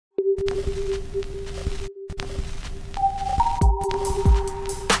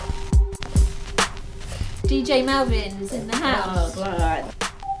DJ Melvin's in the house.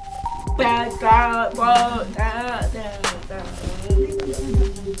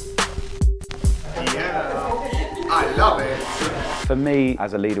 Yeah, I love it. For me,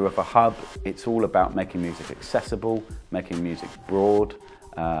 as a leader of a hub, it's all about making music accessible, making music broad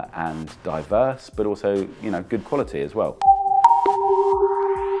and diverse, but also, you know, good quality as well.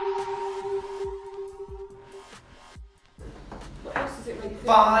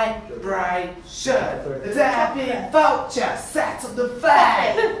 Vibration, the dabbing vulture sat on the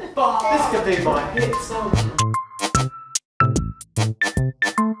flag. This could be my hit song.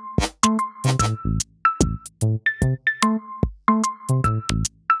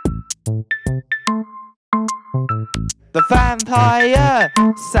 The vampire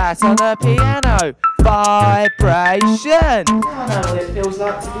sat on the piano. Vibration. I know what it feels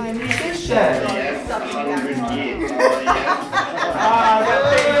like to be a musician.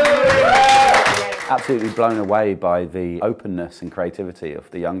 Absolutely blown away by the openness and creativity of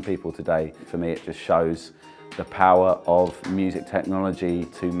the young people today. For me, it just shows the power of music technology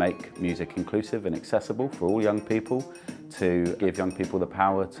to make music inclusive and accessible for all young people, to give young people the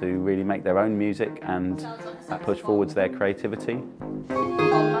power to really make their own music and that push forwards their creativity.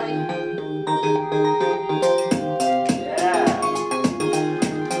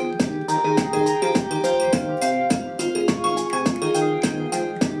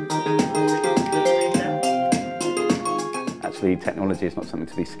 Actually, technology is not something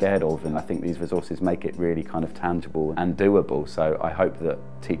to be scared of, and I think these resources make it really kind of tangible and doable. So I hope that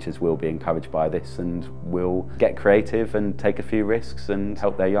teachers will be encouraged by this and will get creative and take a few risks and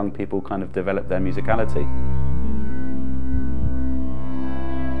help their young people kind of develop their musicality.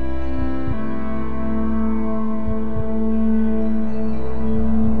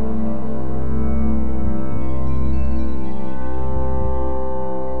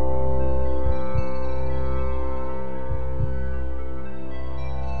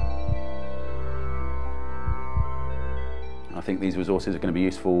 I think these resources are going to be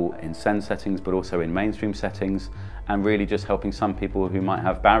useful in SEND settings, but also in mainstream settings, and really just helping some people who might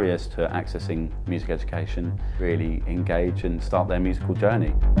have barriers to accessing music education really engage and start their musical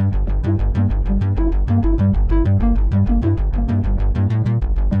journey.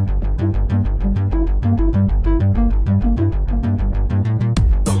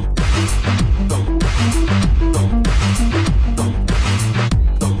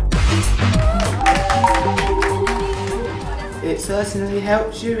 It certainly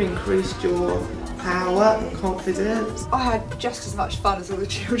helps you increase your power and confidence. I had just as much fun as all the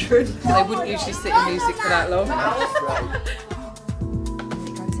children. They wouldn't usually sit in music for that long.